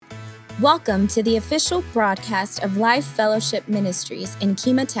Welcome to the official broadcast of Life Fellowship Ministries in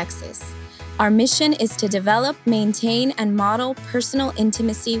Kima, Texas. Our mission is to develop, maintain, and model personal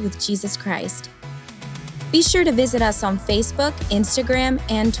intimacy with Jesus Christ. Be sure to visit us on Facebook, Instagram,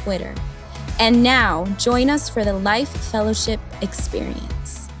 and Twitter. And now, join us for the Life Fellowship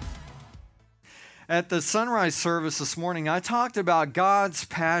experience. At the sunrise service this morning, I talked about God's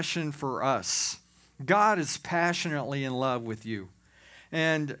passion for us. God is passionately in love with you.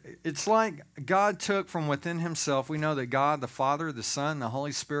 And it's like God took from within himself. We know that God, the Father, the Son, the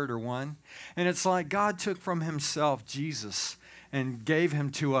Holy Spirit are one. And it's like God took from himself Jesus and gave him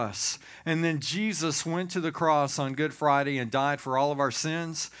to us. And then Jesus went to the cross on Good Friday and died for all of our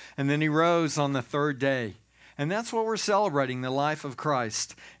sins. And then he rose on the third day. And that's what we're celebrating, the life of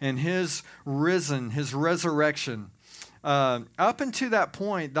Christ and his resurrection. Up until that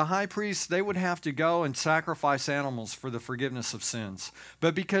point, the high priests, they would have to go and sacrifice animals for the forgiveness of sins.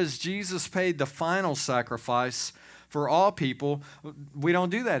 But because Jesus paid the final sacrifice for all people, we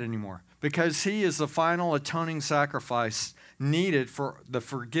don't do that anymore. Because he is the final atoning sacrifice needed for the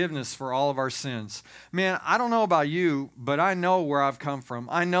forgiveness for all of our sins. Man, I don't know about you, but I know where I've come from.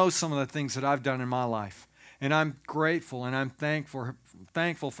 I know some of the things that I've done in my life. And I'm grateful and I'm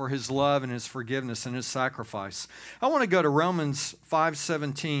thankful for his love and his forgiveness and his sacrifice. I want to go to Romans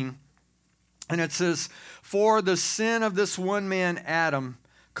 5:17, and it says, "For the sin of this one man, Adam,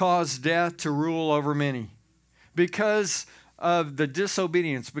 caused death to rule over many." Because of the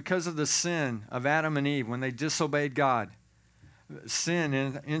disobedience, because of the sin of Adam and Eve, when they disobeyed God, sin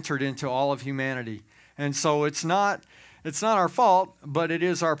entered into all of humanity. And so it's not our fault, but it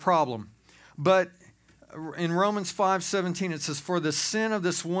is our problem. But in Romans 5:17, it says, "For the sin of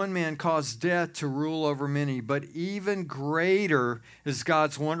this one man caused death to rule over many, but even greater is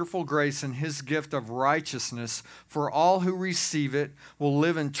God's wonderful grace and his gift of righteousness for all who receive it will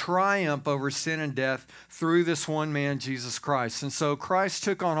live in triumph over sin and death through this one man, Jesus Christ." And so Christ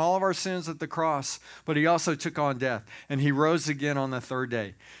took on all of our sins at the cross, but he also took on death, and he rose again on the third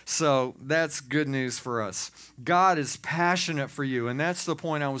day. So that's good news for us. God is passionate for you, and that's the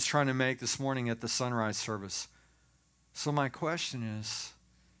point I was trying to make this morning at the sunrise service. So my question is,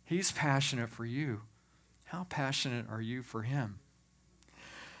 he's passionate for you. How passionate are you for him?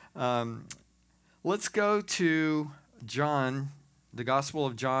 Let's go to John, the Gospel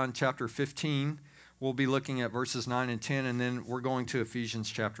of John, chapter 15. We'll be looking at verses 9 and 10, and then we're going to Ephesians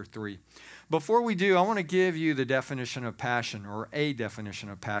chapter 3. Before we do, I want to give you the definition of passion, or a definition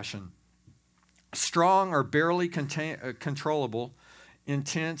of passion. Strong or barely controllable,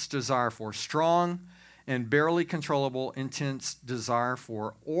 intense desire for. Strong and barely controllable, intense desire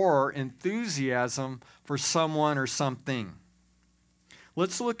for, or enthusiasm for someone or something.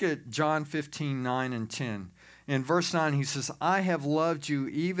 Let's look at John 15, 9 and 10. In verse 9, he says, "I have loved you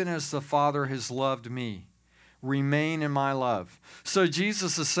even as the Father has loved me. Remain in my love." So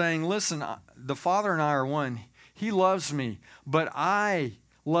Jesus is saying, listen, the Father and I are one. He loves me, but I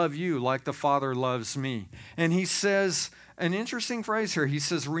love you like the Father loves me. And he says an interesting phrase here. He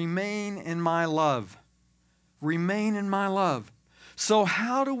says, "Remain in my love." Remain in my love. So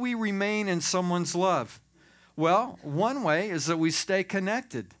how do we remain in someone's love? Well, one way is that we stay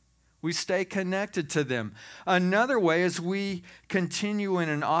connected. We stay connected to them. Another way is we continue in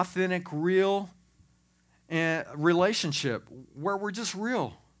an authentic, real relationship where we're just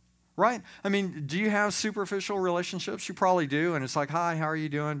real, right? I mean, do you have superficial relationships? You probably do, and it's like, "Hi, how are you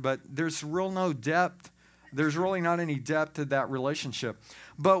doing?" But there's no depth. There's really not any depth to that relationship.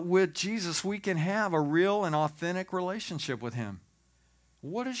 But with Jesus, we can have a real and authentic relationship with him.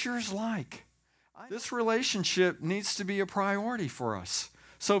 What is yours like? This relationship needs to be a priority for us.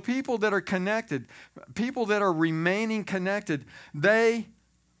 So people that are connected, people that are remaining connected, they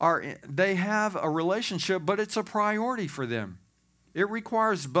have a relationship, but it's a priority for them. It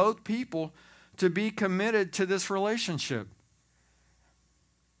requires both people to be committed to this relationship.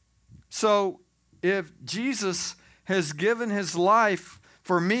 So if Jesus has given his life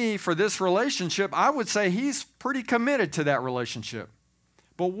for me for this relationship, I would say he's pretty committed to that relationship.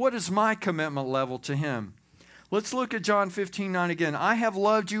 But what is my commitment level to him? Let's look at John 15, 9 again. "I have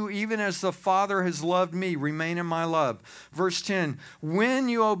loved you even as the Father has loved me. Remain in my love." Verse 10, "When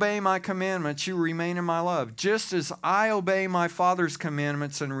you obey my commandments, you remain in my love, just as I obey my Father's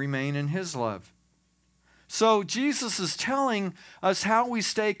commandments and remain in his love." So Jesus is telling us how we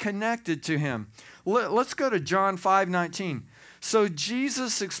stay connected to him. Let's go to John 5:19. "So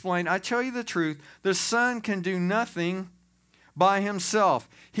Jesus explained, I tell you the truth, the Son can do nothing by himself.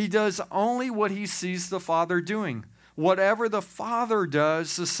 He does only what he sees the Father doing. Whatever the Father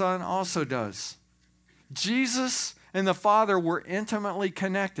does, the Son also does." Jesus and the Father were intimately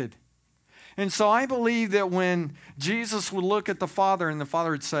connected. And so I believe that when Jesus would look at the Father and the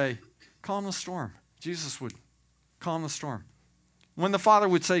Father would say, calm the storm, Jesus would calm the storm. When the Father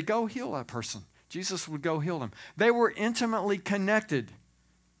would say, go heal that person, Jesus would go heal them. They were intimately connected.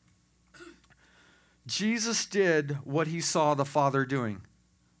 Jesus did what he saw the Father doing.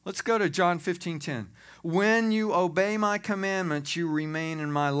 Let's go to John 15:10. When you obey my commandments, you remain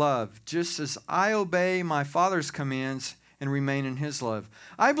in my love, just as I obey my Father's commands and remain in his love.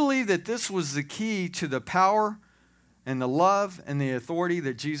 I believe that this was the key to the power and the love and the authority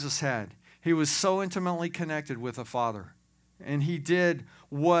that Jesus had. He was so intimately connected with the Father, and he did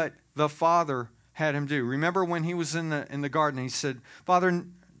what the Father had him do. Remember when he was in the garden, he said, Father,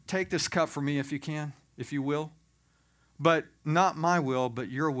 take this cup from me if you can, if you will. But not my will,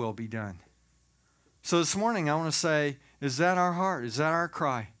 but your will be done. So this morning I want to say, is that our heart? Is that our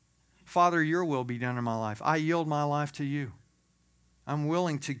cry? Father, your will be done in my life. I yield my life to you. I'm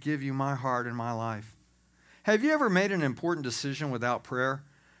willing to give you my heart and my life. Have you ever made an important decision without prayer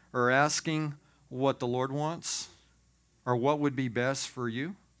or asking what the Lord wants or what would be best for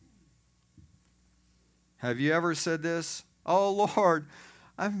you? Have you ever said this? Oh, Lord,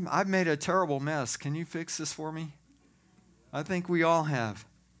 I've made a terrible mess. Can you fix this for me? I think we all have.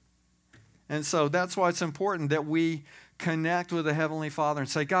 And so that's why it's important that we connect with the Heavenly Father and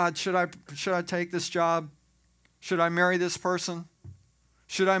say, God, should I take this job? Should I marry this person?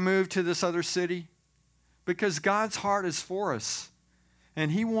 Should I move to this other city? Because God's heart is for us,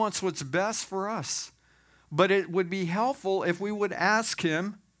 and he wants what's best for us. But it would be helpful if we would ask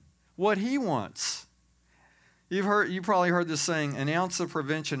him what he wants. You probably heard this saying, an ounce of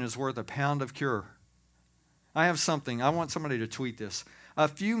prevention is worth a pound of cure. I have something. I want somebody to tweet this. A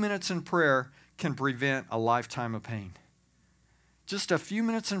few minutes in prayer can prevent a lifetime of pain. Just a few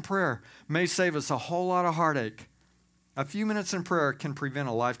minutes in prayer may save us a whole lot of heartache. A few minutes in prayer can prevent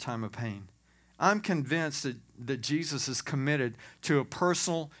a lifetime of pain. I'm convinced that Jesus is committed to a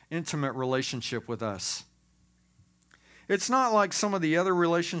personal, intimate relationship with us. It's not like some of the other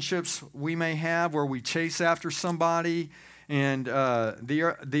relationships we may have where we chase after somebody and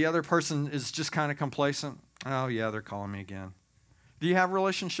the other person is just kind of complacent. Oh, yeah, they're calling me again. Do you have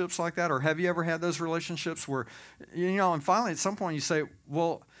relationships like that? Or have you ever had those relationships where, and finally at some point you say,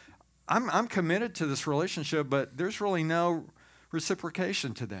 well, I'm committed to this relationship, but there's really no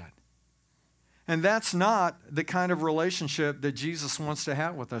reciprocation to that. And that's not the kind of relationship that Jesus wants to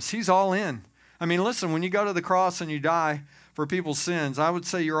have with us. He's all in. I mean, listen, when you go to the cross and you die for people's sins, I would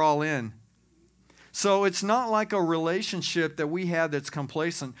say you're all in. So it's not like a relationship that we have that's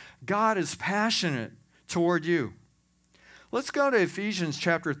complacent. God is passionate toward you. Let's go to Ephesians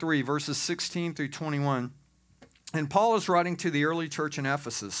chapter 3, verses 16 through 21. And Paul is writing to the early church in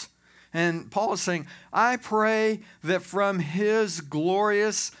Ephesus. And Paul is saying, I pray that from his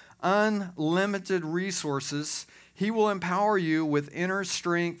glorious, unlimited resources, he will empower you with inner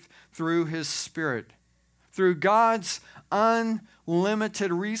strength through his Spirit. Through God's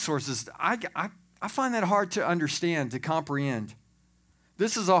unlimited resources. I find that hard to understand, to comprehend.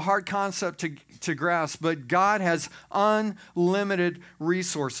 This is a hard concept to grasp, but God has unlimited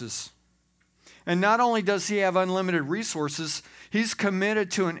resources. And not only does he have unlimited resources, he's committed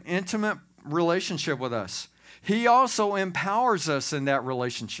to an intimate relationship with us. He also empowers us in that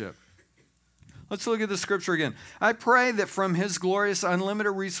relationship. Let's look at the scripture again. I pray that from his glorious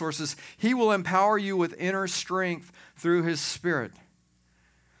unlimited resources, he will empower you with inner strength through his Spirit.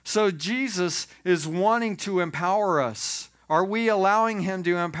 So Jesus is wanting to empower us. Are we allowing him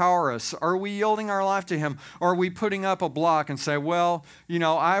to empower us? Are we yielding our life to him? Or are we putting up a block and say, well,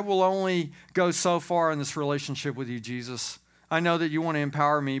 I will only go so far in this relationship with you, Jesus. I know that you want to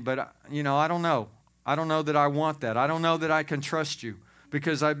empower me, but, I don't know. I don't know that I want that. I don't know that I can trust you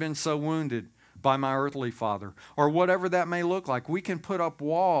because I've been so wounded by my earthly father. Or whatever that may look like. We can put up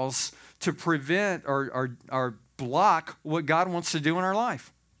walls to prevent or block what God wants to do in our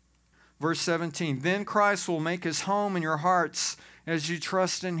life. Verse 17, then Christ will make his home in your hearts as you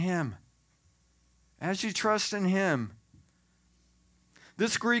trust in him. As you trust in him.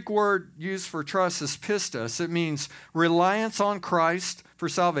 This Greek word used for trust is pistos. It means reliance on Christ for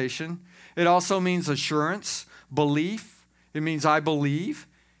salvation. It also means assurance, belief. It means I believe.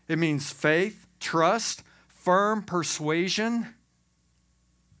 It means faith, trust, firm persuasion.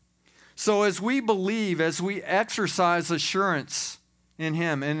 So as we believe, as we exercise assurance in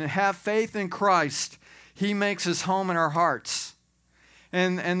him and have faith in Christ, he makes his home in our hearts.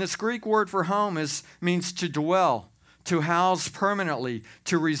 And this Greek word for home means to dwell, to house permanently,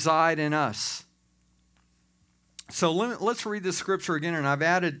 to reside in us. So let's read this scripture again, and I've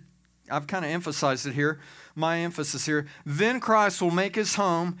added I've kind of emphasized it here, my emphasis here. Then Christ will make his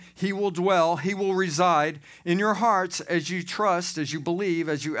home, he will dwell, he will reside in your hearts as you trust, as you believe,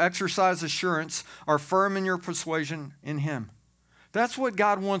 as you exercise assurance, are firm in your persuasion in him. That's what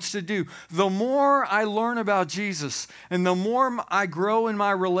God wants to do. The more I learn about Jesus and the more I grow in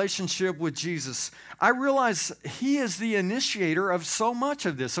my relationship with Jesus, I realize he is the initiator of so much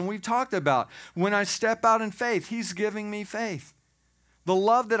of this. And we've talked about when I step out in faith, he's giving me faith. The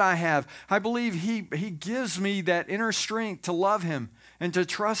love that I have, I believe he gives me that inner strength to love him and to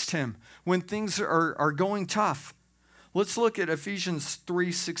trust him when things are going tough. Let's look at Ephesians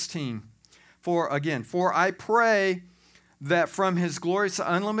 3:16. For I pray that from his glorious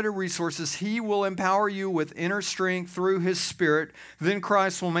unlimited resources, he will empower you with inner strength through his Spirit. Then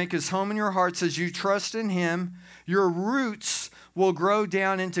Christ will make his home in your hearts as you trust in him. Your roots will grow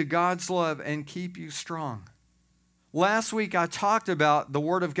down into God's love and keep you strong. Last week, I talked about the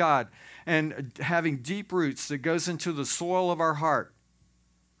Word of God and having deep roots that goes into the soil of our heart.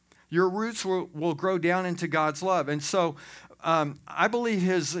 Your roots will grow down into God's love. And so I believe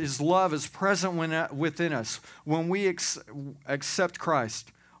his love is present within us when we accept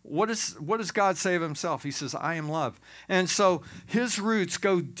Christ. What does God say of himself? He says, I am love. And so his roots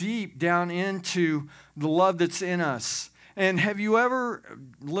go deep down into the love that's in us. And have you ever,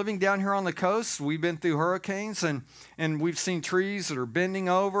 living down here on the coast, we've been through hurricanes and we've seen trees that are bending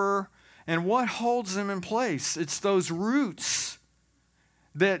over. And what holds them in place? It's those roots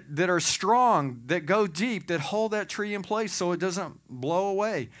that are strong, that go deep, that hold that tree in place so it doesn't blow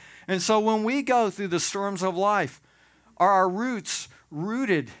away. And so when we go through the storms of life, are our roots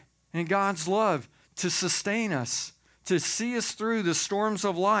rooted in God's love to sustain us, to see us through the storms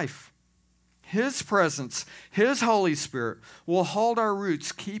of life? His presence, his Holy Spirit will hold our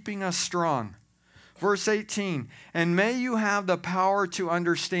roots, keeping us strong. Verse 18, and may you have the power to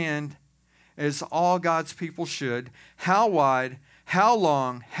understand, as all God's people should, how wide, how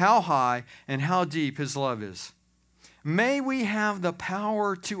long, how high, and how deep his love is. May we have the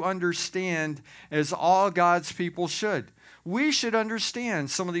power to understand as all God's people should. We should understand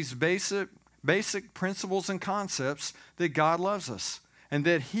some of these basic principles and concepts that God loves us and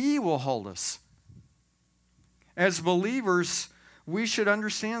that he will hold us. As believers, we should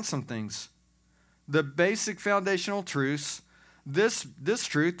understand some things. The basic foundational truths, this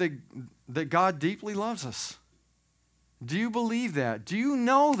truth that God deeply loves us. Do you believe that? Do you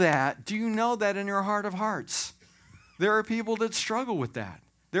know that? Do you know that in your heart of hearts? There are people that struggle with that.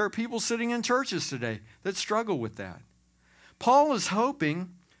 There are people sitting in churches today that struggle with that. Paul is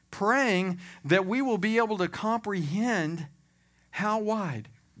hoping, praying that we will be able to comprehend how wide,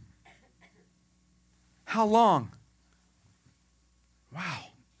 how long. Wow.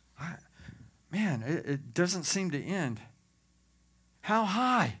 It doesn't seem to end. How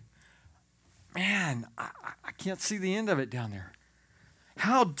high? Man, I can't see the end of it down there.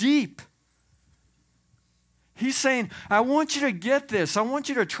 How deep? He's saying, I want you to get this. I want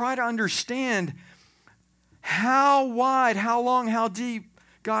you to try to understand how wide, how long, how deep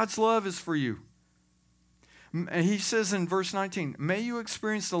God's love is for you. He says in verse 19, may you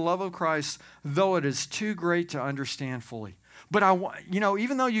experience the love of Christ, though it is too great to understand fully. But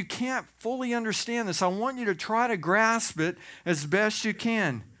even though you can't fully understand this, I want you to try to grasp it as best you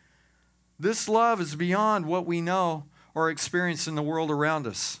can. This love is beyond what we know or experience in the world around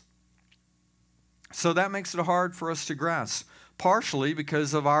us. So that makes it hard for us to grasp, partially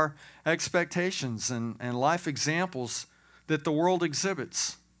because of our expectations and life examples that the world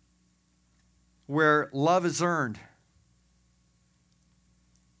exhibits, where love is earned,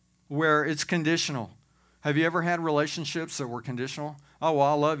 where it's conditional. Have you ever had relationships that were conditional? Oh, well,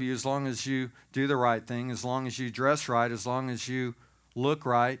 I'll love you as long as you do the right thing, as long as you dress right, as long as you look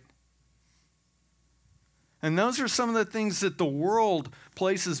right. And those are some of the things that the world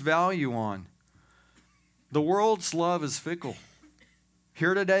places value on. The world's love is fickle.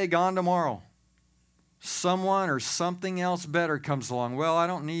 Here today, gone tomorrow. Someone or something else better comes along. Well, I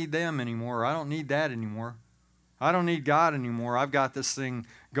don't need them anymore. I don't need that anymore. I don't need God anymore. I've got this thing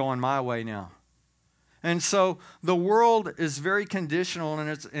going my way now. And so the world is very conditional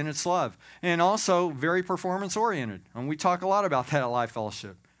in its love, and also very performance-oriented. And we talk a lot about that at Life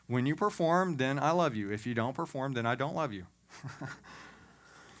Fellowship. When you perform, then I love you. If you don't perform, then I don't love you.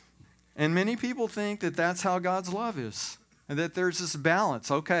 And many people think that that's how God's love is, and that there's this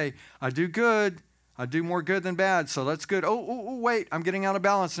balance. Okay, I do good. I do more good than bad, so that's good. Oh, wait, I'm getting out of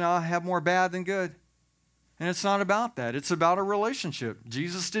balance now. I have more bad than good. And it's not about that. It's about a relationship.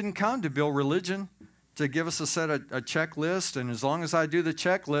 Jesus didn't come to build religion, to give us a checklist, and as long as I do the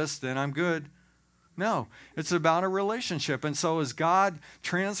checklist, then I'm good. No, it's about a relationship. And so as God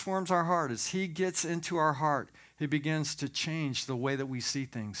transforms our heart, as he gets into our heart, he begins to change the way that we see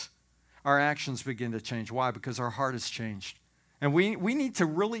things. Our actions begin to change. Why? Because our heart has changed. And we need to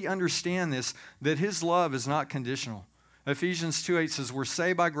really understand this, that his love is not conditional. Ephesians 2:8 says, we're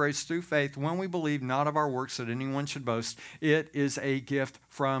saved by grace through faith when we believe, not of our works that anyone should boast. It is a gift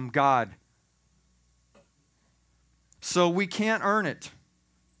from God. So we can't earn it.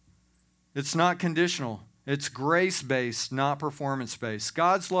 It's not conditional. It's grace-based, not performance-based.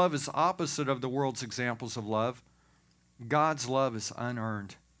 God's love is opposite of the world's examples of love. God's love is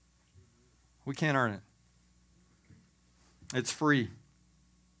unearned. We can't earn it. It's free.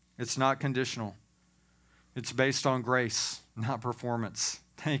 It's not conditional. It's based on grace, not performance.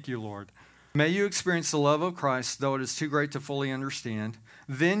 Thank you, Lord. May you experience the love of Christ, though it is too great to fully understand.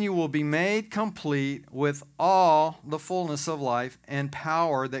 Then you will be made complete with all the fullness of life and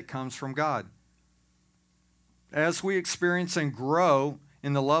power that comes from God. As we experience and grow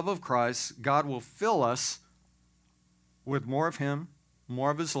in the love of Christ, God will fill us with more of him,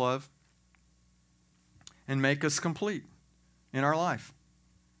 more of his love, and make us complete in our life.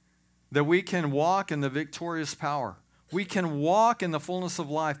 That we can walk in the victorious power. We can walk in the fullness of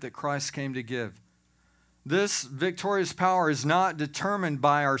life that Christ came to give. This victorious power is not determined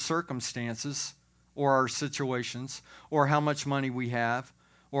by our circumstances or our situations or how much money we have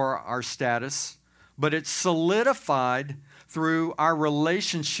or our status, but it's solidified through our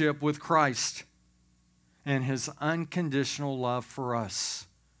relationship with Christ and his unconditional love for us.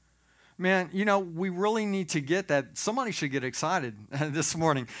 Man, we really need to get that. Somebody should get excited this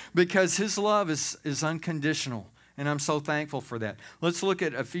morning because his love is unconditional. And I'm so thankful for that. Let's look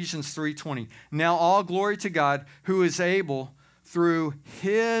at Ephesians 3:20. Now all glory to God who is able through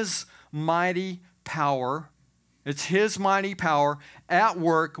his mighty power, it's his mighty power at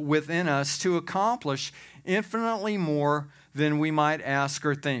work within us to accomplish infinitely more than we might ask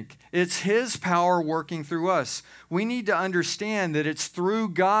or think. It's his power working through us. We need to understand that it's through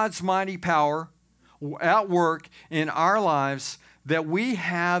God's mighty power at work in our lives that we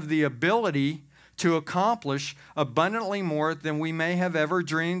have the ability to accomplish abundantly more than we may have ever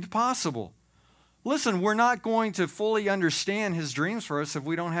dreamed possible. Listen, we're not going to fully understand his dreams for us if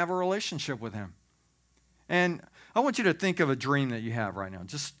we don't have a relationship with him. And I want you to think of a dream that you have right now.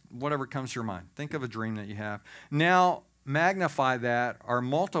 Just whatever comes to your mind. Think of a dream that you have. Now, magnify that or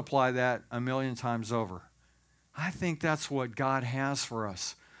multiply that 1,000,000 times over. I think that's what God has for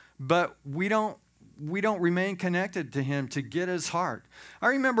us. But we don't remain connected to him to get his heart. I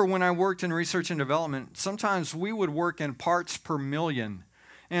remember when I worked in research and development, sometimes we would work in parts per million.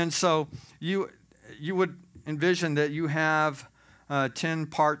 And so you would envision that you have 10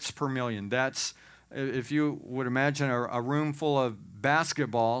 parts per million. That's, if you would imagine a room full of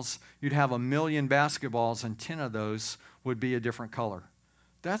basketballs, you'd have 1,000,000 basketballs and 10 of those would be a different color.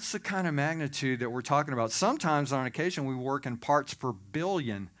 That's the kind of magnitude that we're talking about. Sometimes on occasion we work in parts per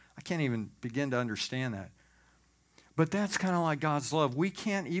billion. I can't even begin to understand that. But that's kind of like God's love. We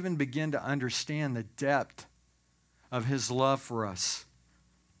can't even begin to understand the depth of his love for us.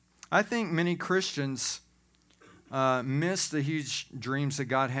 I think many Christians miss the huge dreams that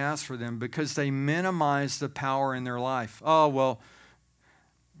God has for them because they minimize the power in their life. Oh, well,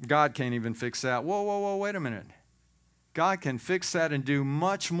 God can't even fix that. Whoa, wait a minute. God can fix that and do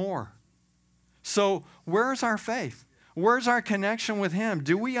much more. So where's our faith? Where's our connection with him?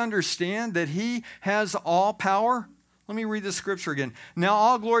 Do we understand that he has all power? Let me read the scripture again. Now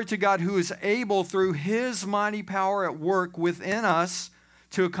all glory to God who is able through his mighty power at work within us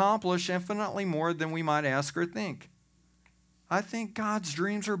to accomplish infinitely more than we might ask or think. I think God's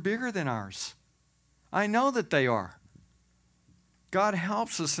dreams are bigger than ours. I know that they are. God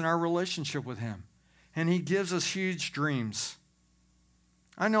helps us in our relationship with him, and he gives us huge dreams.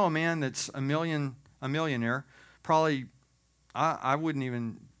 I know a man that's a millionaire. Probably, I wouldn't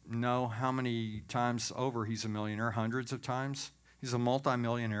even know how many times over he's a millionaire, hundreds of times. He's a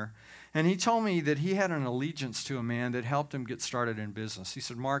multimillionaire. And he told me that he had an allegiance to a man that helped him get started in business. He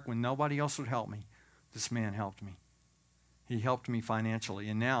said, Mark, when nobody else would help me, this man helped me. He helped me financially,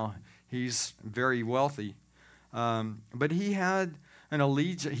 and now he's very wealthy. But he has an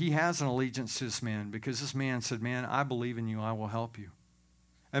allegiance to this man because this man said, man, I believe in you. I will help you.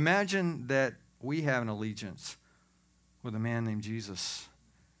 Imagine that we have an allegiance with a man named Jesus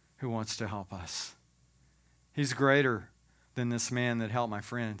who wants to help us. He's greater than this man that helped my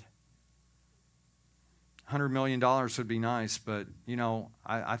friend. $100 million would be nice, but,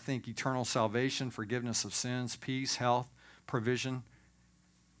 I think eternal salvation, forgiveness of sins, peace, health, provision,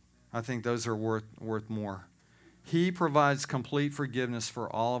 I think those are worth more. He provides complete forgiveness for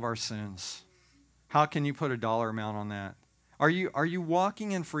all of our sins. How can you put a dollar amount on that? Are you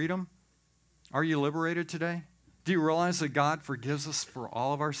walking in freedom? Are you liberated today? Do you realize that God forgives us for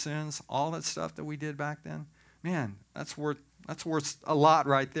all of our sins, all that stuff that we did back then? Man, that's worth a lot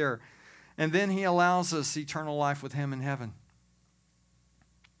right there. And then he allows us eternal life with him in heaven.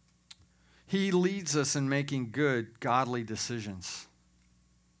 He leads us in making good, godly decisions.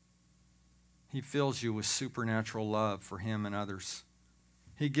 He fills you with supernatural love for him and others.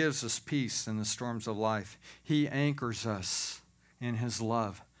 He gives us peace in the storms of life. He anchors us in his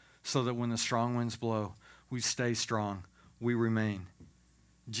love so that when the strong winds blow, we stay strong, we remain.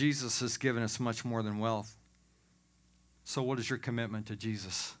 Jesus has given us much more than wealth. So what is your commitment to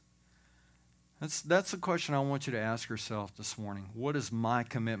Jesus? That's the question I want you to ask yourself this morning. What is my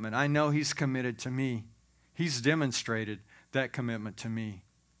commitment? I know he's committed to me. He's demonstrated that commitment to me.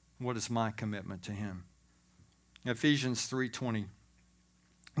 What is my commitment to him? Ephesians 3:20.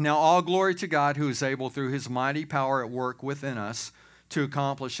 Now all glory to God who is able through his mighty power at work within us to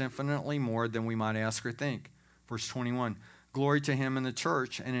accomplish infinitely more than we might ask or think. Verse 21. Glory to him in the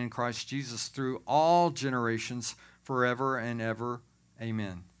church and in Christ Jesus through all generations forever and ever.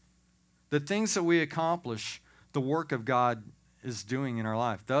 Amen. The things that we accomplish, the work of God is doing in our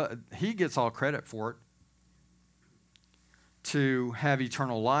life. He gets all credit for it. To have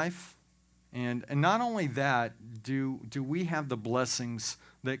eternal life. And not only that, do we have the blessings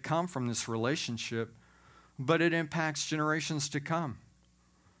that come from this relationship, but it impacts generations to come.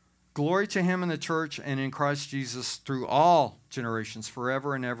 Glory to him in the church and in Christ Jesus through all generations,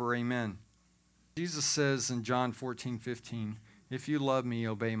 forever and ever. Amen. Jesus says in John 14:15, if you love me,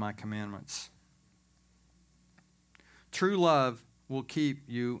 obey my commandments. True love will keep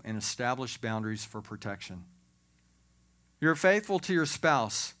you in established boundaries for protection. You're faithful to your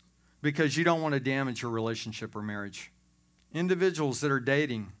spouse because you don't want to damage your relationship or marriage. Individuals that are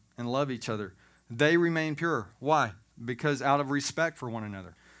dating and love each other, they remain pure. Why? Because out of respect for one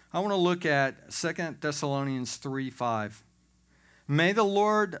another. I want to look at 2 Thessalonians 3:5. May the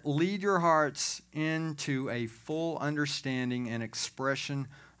Lord lead your hearts into a full understanding and expression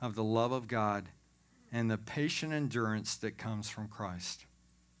of the love of God and the patient endurance that comes from Christ.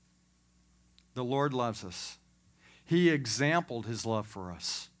 The Lord loves us. He exampled his love for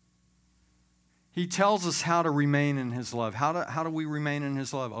us. He tells us how to remain in his love. How do we remain in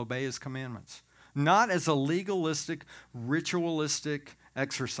his love? Obey his commandments. Not as a legalistic, ritualistic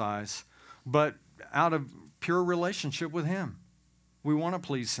exercise, but out of pure relationship with him. We want to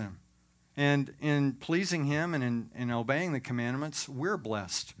please him. And in pleasing him and in obeying the commandments, we're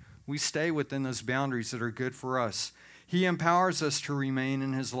blessed. We stay within those boundaries that are good for us. He empowers us to remain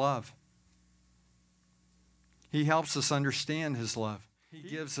in his love. He helps us understand his love. He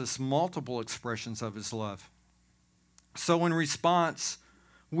gives us multiple expressions of his love. So in response,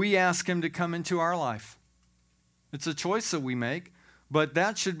 we ask him to come into our life. It's a choice that we make, but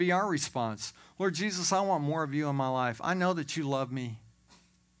that should be our response. Lord Jesus, I want more of you in my life. I know that you love me,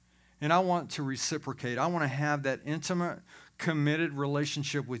 and I want to reciprocate. I want to have that intimate, committed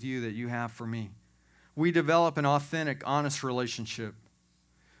relationship with you that you have for me. We develop an authentic, honest relationship.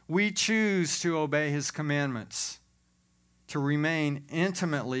 We choose to obey his commandments, to remain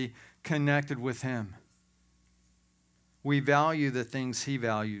intimately connected with him. We value the things he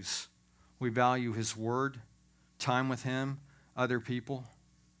values. We value his word, time with him, other people.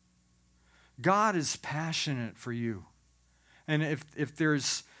 God is passionate for you. And if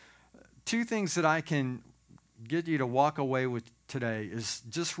there's two things that I can get you to walk away with today is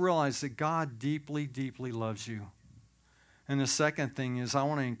just realize that God deeply, deeply loves you. And the second thing is I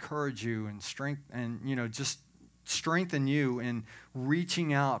want to encourage you and just strengthen you in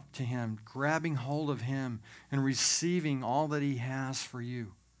reaching out to him, grabbing hold of him, and receiving all that he has for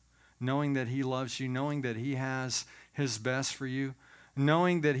you. Knowing that he loves you, knowing that he has his best for you,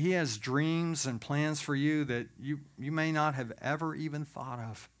 knowing that he has dreams and plans for you that you may not have ever even thought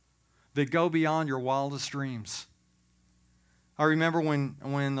of, that go beyond your wildest dreams. I remember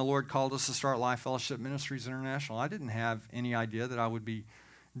when the Lord called us to start Life Fellowship Ministries International, I didn't have any idea that I would be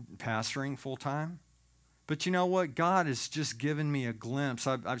pastoring full-time. But you know what? God has just given me a glimpse.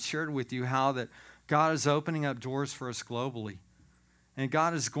 I've shared with you how that God is opening up doors for us globally. And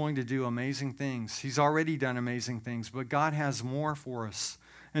God is going to do amazing things. He's already done amazing things, but God has more for us.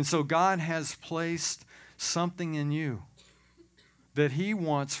 And so God has placed something in you that he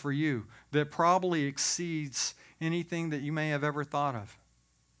wants for you that probably exceeds anything that you may have ever thought of.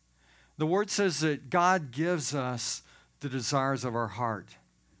 The Word says that God gives us the desires of our heart.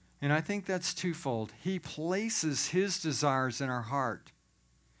 And I think that's twofold. He places his desires in our heart,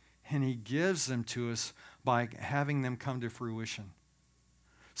 and he gives them to us by having them come to fruition.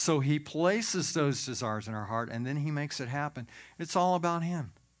 So he places those desires in our heart, and then he makes it happen. It's all about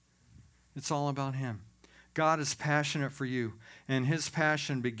him. It's all about him. God is passionate for you, and his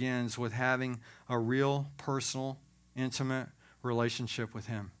passion begins with having a real, personal, intimate relationship with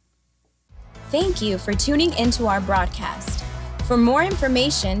him. Thank you for tuning into our broadcast. For more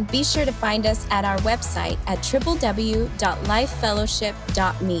information, be sure to find us at our website at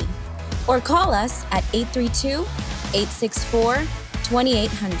www.lifefellowship.me or call us at 832-864-2800.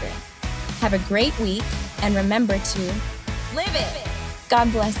 Have a great week, and remember to live it. God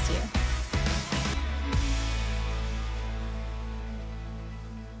bless you.